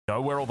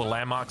know where all the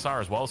landmarks are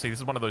as well. See, this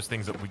is one of those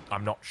things that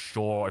I'm not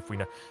sure if we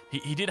know.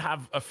 He did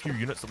have a few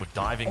units that were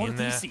diving in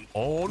there. DC.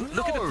 Oh, no.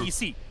 Look at the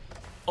DC.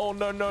 Oh,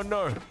 no, no,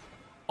 no.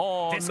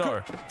 Oh,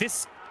 no.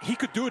 He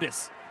could do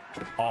this.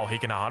 Oh, he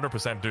can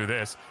 100% do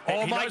this.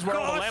 Oh, he my knows where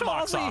all the gosh,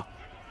 landmarks Ozzy. are.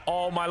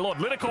 Oh, my Lord.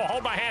 Liticor,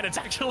 hold my hand. It's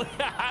actually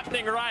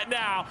happening right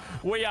now.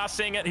 We are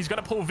seeing it. He's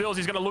going to pull Vils.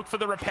 He's going to look for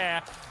the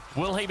repair.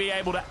 Will he be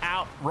able to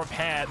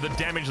out-repair the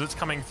damage that's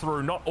coming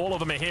through? Not all of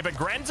them are here, but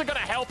Grens are going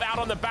to help out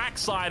on the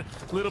backside.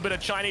 A little bit of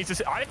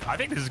Chinese. I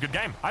think this is a good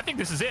game. I think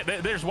this is it.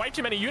 There's way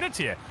too many units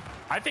here.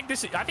 I think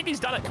he's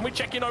done it. Can we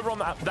check in over on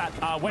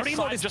that west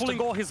Marino side? is pulling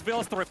all his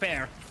Vils to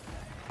repair.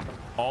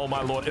 Oh,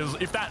 my Lord.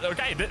 If that...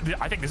 Okay,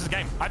 I think this is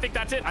game. I think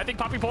that's it. I think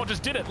Puppy Paw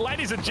just did it.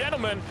 Ladies and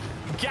gentlemen,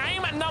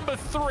 game number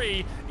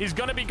 3 is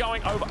going to be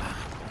going over...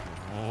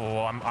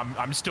 Oh,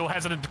 I'm still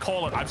hesitant to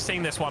call it. I've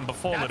seen this one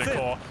before,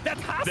 Liticor.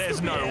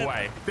 There's no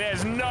way.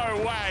 There's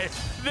no way.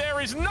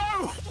 There is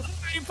no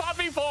way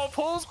Puppy Paw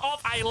pulls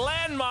off a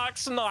landmark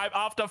snipe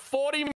after 40